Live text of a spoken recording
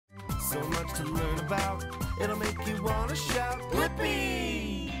so much to learn about. It'll make you wanna shout,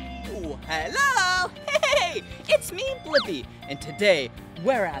 Blippi! Oh, hello! Hey, it's me, Blippi, and today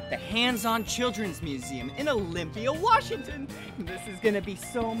we're at the Hands-On Children's Museum in Olympia, Washington. This is gonna be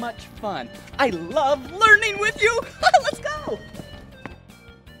so much fun. I love learning with you. Let's go!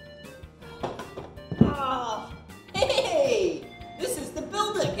 Oh, hey! This is the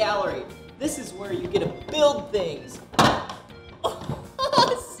Build-It Gallery. This is where you get to build things. Oh,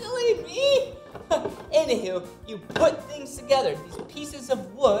 silly me! Anywho, you put things together, these pieces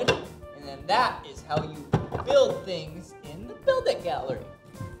of wood, and then that is how you build things in the Build-It Gallery.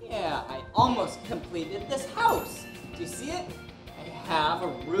 Yeah, I almost completed this house. Do you see it? I have a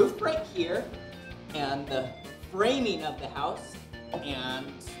roof right here, and the framing of the house,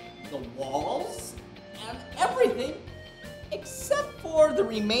 and the walls, and everything, except for the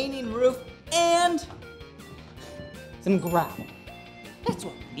remaining roof and some gravel. That's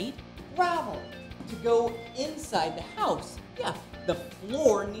what we need, gravel, to go inside the house. Yeah, the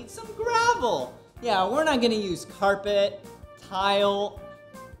floor needs some gravel. Yeah, we're not gonna use carpet, tile,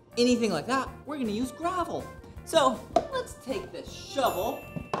 anything like that. We're gonna use gravel. So let's take this shovel.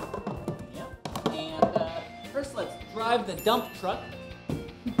 Yep. And first let's drive the dump truck.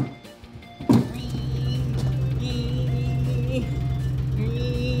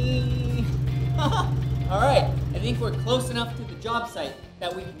 All right, I think we're close enough to the job site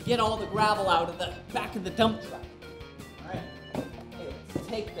that we can get all the gravel out of the back of the dump truck. All right, okay, let's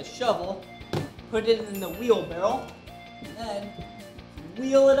take the shovel, put it in the wheelbarrow, and then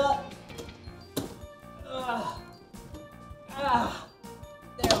wheel it up.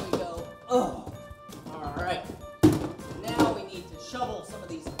 There we go. Oh, all right. Now we need to shovel some of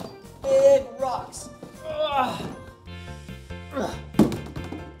these big rocks.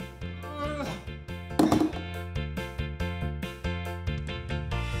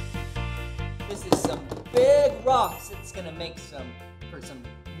 This is some big rocks. It's gonna make for some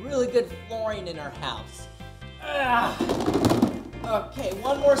really good flooring in our house. Okay,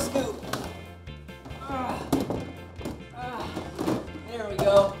 one more scoop. There we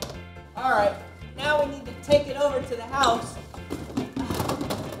go. All right, now we need to take it over to the house.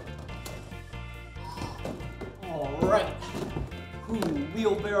 All right. Ooh,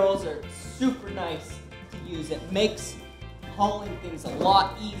 wheelbarrows are super nice to use. It makes hauling things a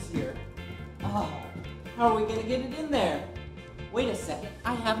lot easier. Oh, how are we gonna get it in there? Wait a second,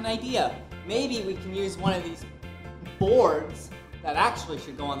 I have an idea. Maybe we can use one of these boards that actually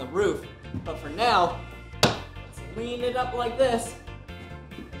should go on the roof. But for now, let's lean it up like this.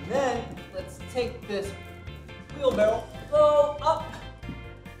 And then let's take this wheelbarrow, go up,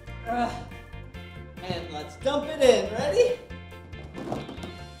 and let's dump it in. Ready?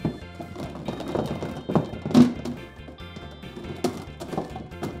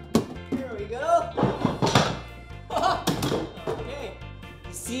 Here we go. Okay,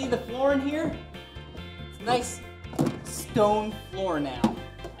 you see the floor in here? It's a nice stone floor now.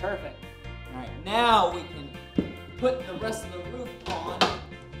 Perfect. All right, now we can put the rest of the roof on,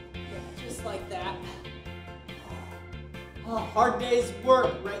 just like that. Oh, hard day's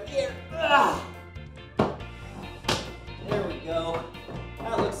work right here. There we go.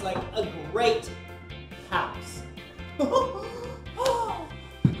 That looks like a great house.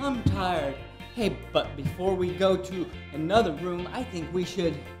 I'm tired. Hey, but before we go to another room, I think we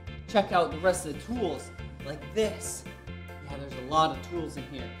should check out the rest of the tools, like this. Yeah, there's a lot of tools in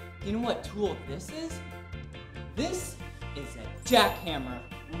here. You know what tool this is? This is a jackhammer.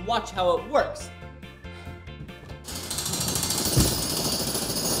 Watch how it works.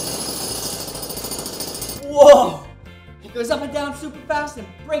 Whoa! It goes up and down super fast and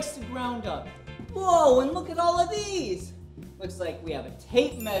breaks the ground up. Whoa, and look at all of these. Looks like we have a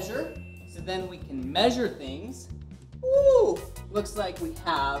tape measure, so then we can measure things. Ooh, looks like we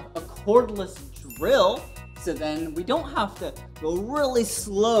have a cordless drill, so then we don't have to go really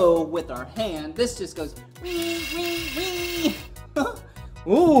slow with our hand. This just goes wee, wee, wee.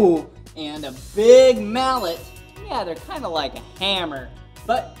 Ooh, and a big mallet. Yeah, they're kind of like a hammer,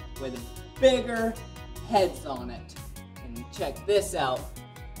 but with bigger heads on it. And check this out,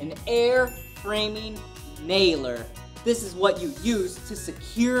 an air framing nailer. This is what you use to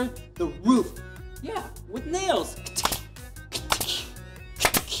secure the roof. Yeah, with nails.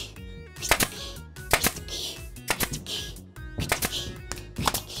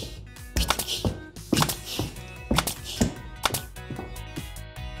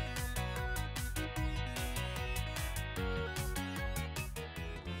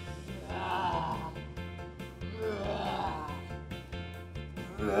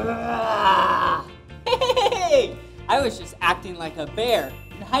 Hey! I was just acting like a bear.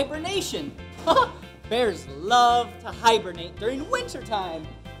 hibernation. Bears love to hibernate during wintertime.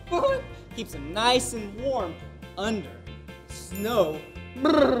 Keeps them nice and warm under snow.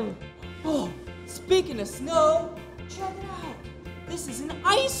 Oh, speaking of snow, check it out. This is an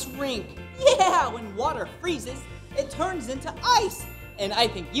ice rink. Yeah, when water freezes, it turns into ice. And I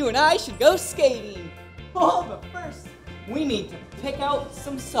think you and I should go skating. Oh, but first, we need to pick out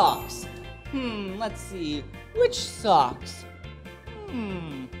some socks. Let's see. Which socks?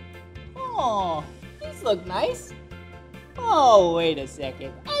 Oh, these look nice. Oh, wait a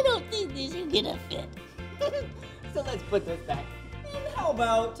second. I don't think these are gonna fit. So let's put this back. And how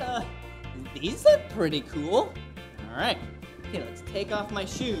about, these look pretty cool. All right. Okay, let's take off my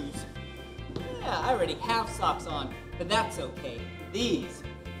shoes. Yeah, I already have socks on, but that's okay. These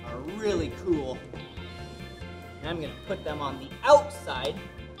are really cool. And I'm gonna put them on the outside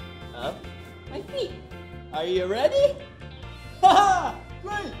of my feet. Are you ready? Ha!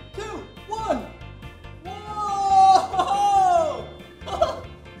 3, 2, 1. Whoa!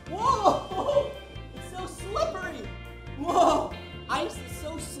 Whoa! It's so slippery. Whoa! Ice is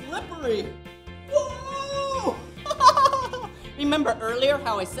so slippery. Whoa! Remember earlier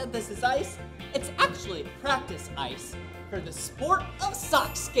how I said this is ice? It's actually practice ice for the sport of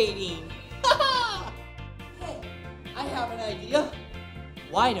sock skating. Hey, I have an idea.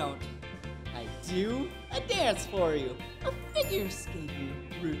 Why don't I do a dance for you? A figure skating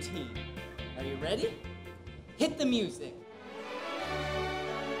routine. Are you ready? Hit the music.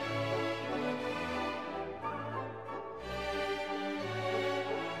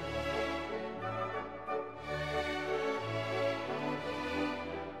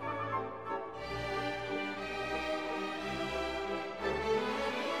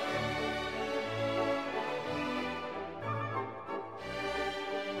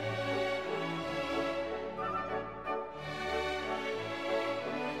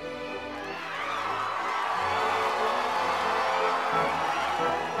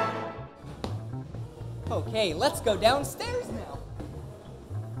 Okay, let's go downstairs now.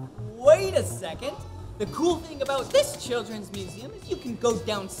 Wait a second. The cool thing about this children's museum is you can go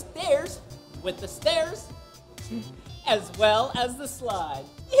downstairs with the stairs as well as the slide.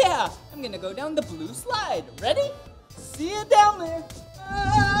 Yeah, I'm gonna go down the blue slide. Ready? See you down there.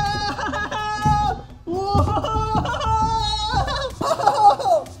 Whoa!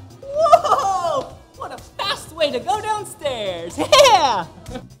 Whoa! What a fast way to go downstairs. Yeah!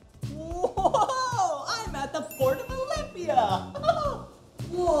 Whoa! I'm at the Port of Olympia.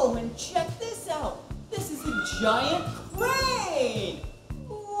 Whoa, and check this out. This is a giant crane.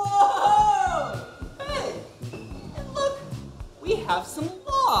 Whoa! Hey, and look, we have some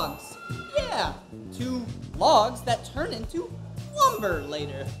logs. Yeah, 2 logs that turn into lumber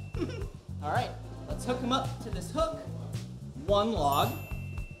later. All right, let's hook them up to this hook. 1 log,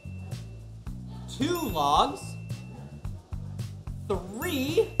 2 logs,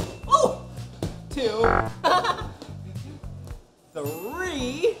 3, oh, 2,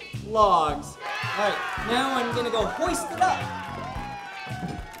 3 logs. All right, now I'm gonna go hoist it up.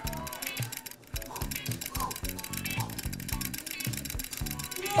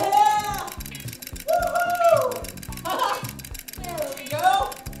 Yeah! Woohoo! There we go.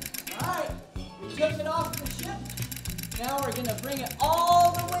 All right, we took it off the ship. Now we're gonna bring it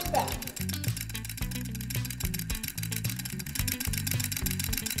all the way back.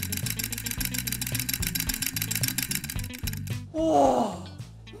 Whoa,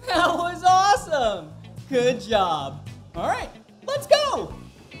 that was awesome. Good job. All right, let's go.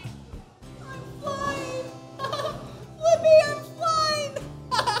 I'm flying. Blippi, I'm flying.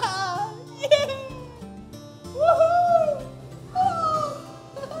 Yeah. Woohoo. Oh,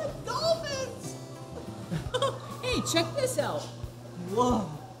 dolphins. Hey, check this out. Whoa,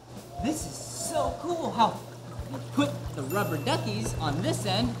 this is so cool how we put the rubber duckies on this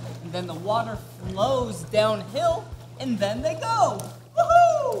end, and then the water flows downhill, and then they go.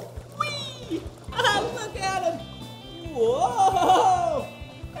 Woohoo! Whee! Look at them. Whoa!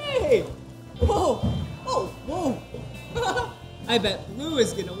 Hey! Whoa! Oh, whoa! I bet blue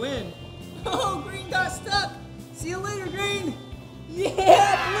is gonna win. Oh, green got stuck. See you later, green.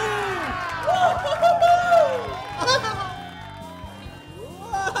 Yeah, blue!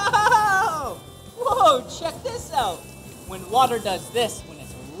 Whoa! Whoa, check this out. When water does this, when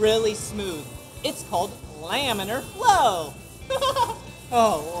it's really smooth, it's called laminar flow.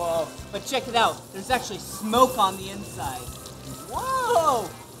 Oh, whoa. But check it out. There's actually smoke on the inside. Whoa!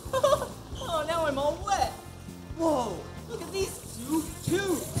 Oh, now I'm all wet. Whoa, look at these 2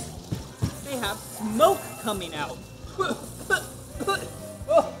 tubes. They have smoke coming out.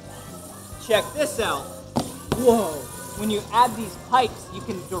 Check this out. Whoa, when you add these pipes, you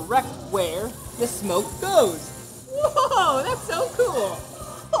can direct where the smoke goes. Whoa, that's so cool.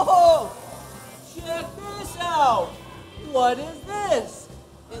 Oh, check this out. What is this?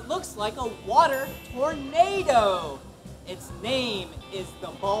 It looks like a water tornado. Its name is the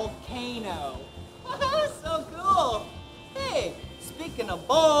volcano. So cool. Hey, speaking of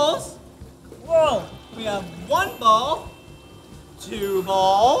balls, whoa, we have 1 ball, 2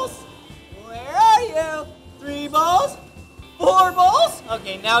 balls, where are you? 3 balls, 4 balls?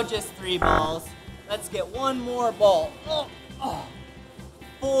 Okay, now just 3 balls. Let's get 1 more ball.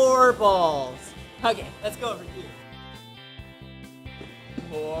 4 balls. Okay, let's go over here.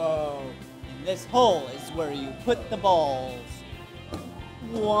 Whoa, and this hole is where you put the balls.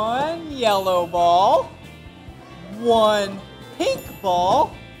 1 yellow ball, 1 pink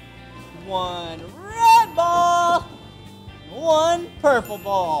ball, 1 red ball, 1 purple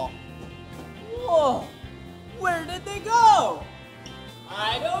ball. Whoa, where did they go?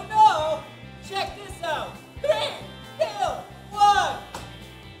 I don't know. Check this out. 3, 2, 1.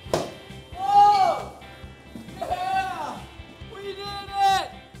 Whoa, yeah, we did it.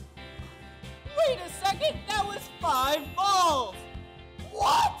 Wait a second, that was 5 balls.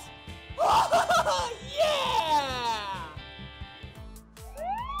 What? Yeah!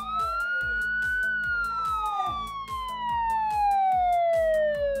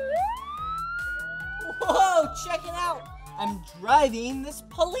 Whoa, check it out. I'm driving this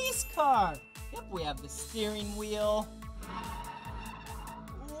police car. Yep, we have the steering wheel.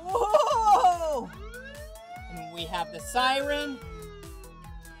 Whoa! And we have the siren.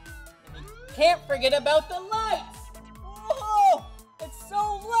 And you can't forget about the lights. Whoa! It's so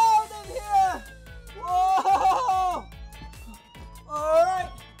loud in here! Whoa!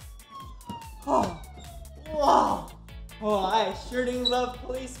 Alright. Oh, wow. Oh, I sure do love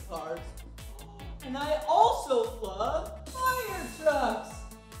police cars. And I also love fire trucks.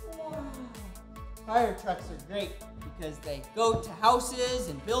 Wow. Fire trucks are great because they go to houses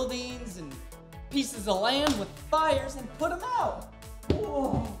and buildings and pieces of land with fires and put them out.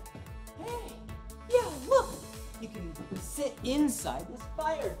 Whoa. Hey, yeah, look. You can sit inside this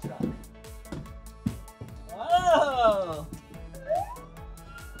fire truck. Whoa!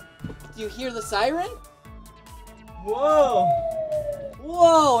 Do you hear the siren? Whoa!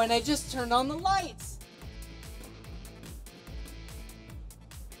 Whoa, and I just turned on the lights.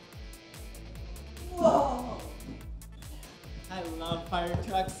 Whoa! I love fire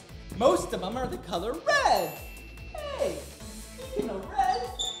trucks. Most of them are the color red. Hey, speaking of red,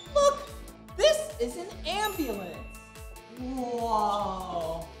 look! This is an ambulance.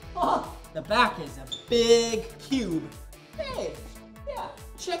 Whoa. Oh, the back is a big cube. Hey, yeah,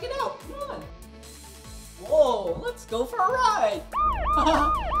 check it out. Come on. Whoa, let's go for a ride.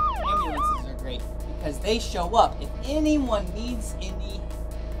 Ambulances are great because they show up if anyone needs any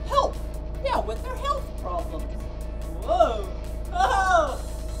help. Yeah, with their health problems. Whoa. Oh.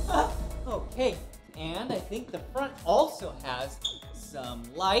 Okay, and I think the front also has some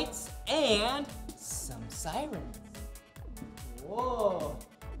lights and some sirens. Whoa.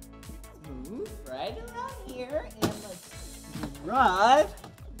 Move right around here and let's drive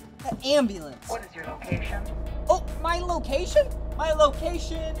the ambulance. What is your location? Oh, my location? My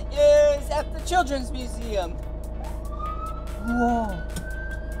location is at the Children's Museum. Whoa.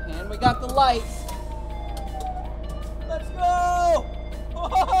 And we got the lights. Let's go.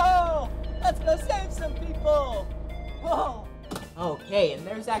 Whoa. Let's go save some people. Whoa. Okay, and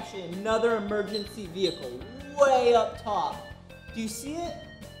there's actually another emergency vehicle way up top. Do you see it?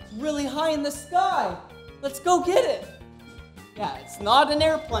 It's really high in the sky. Let's go get it. Yeah, it's not an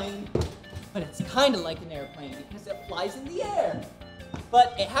airplane, but it's kind of like an airplane because it flies in the air.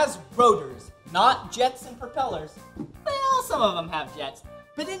 But it has rotors, not jets and propellers. Well, some of them have jets.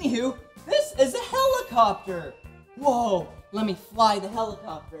 But anywho, this is a helicopter. Whoa, let me fly the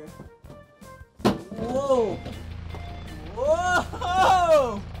helicopter. Whoa.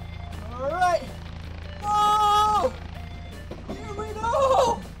 Whoa! All right. Whoa! Here we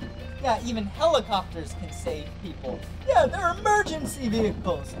go! Yeah, even helicopters can save people. Yeah, they're emergency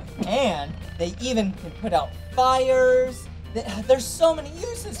vehicles. And they even can put out fires. There's so many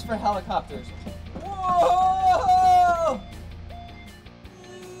uses for helicopters. Whoa!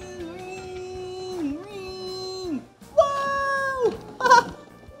 Ring, ring, ring. Whoa!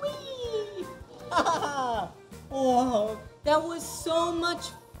 Whee! Whoa, that was so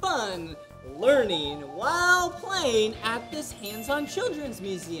much fun learning while playing at this hands-on children's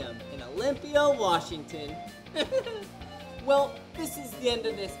museum in Olympia, Washington. Well, this is the end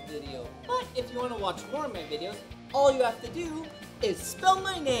of this video, but if you want to watch more of my videos, all you have to do is spell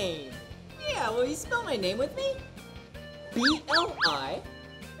my name. Yeah, will you spell my name with me? B-L-I-P-P-I.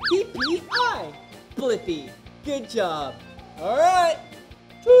 Blippi. Good job. All right.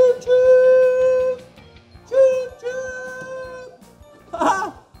 Choo choo. Choo choo.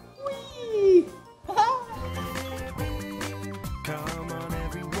 Ha! Wee! Ha! Come on,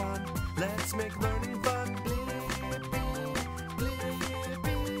 everyone, let's make learning fun.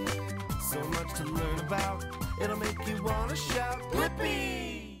 So much to learn about, it'll make you want to shout, Blippi!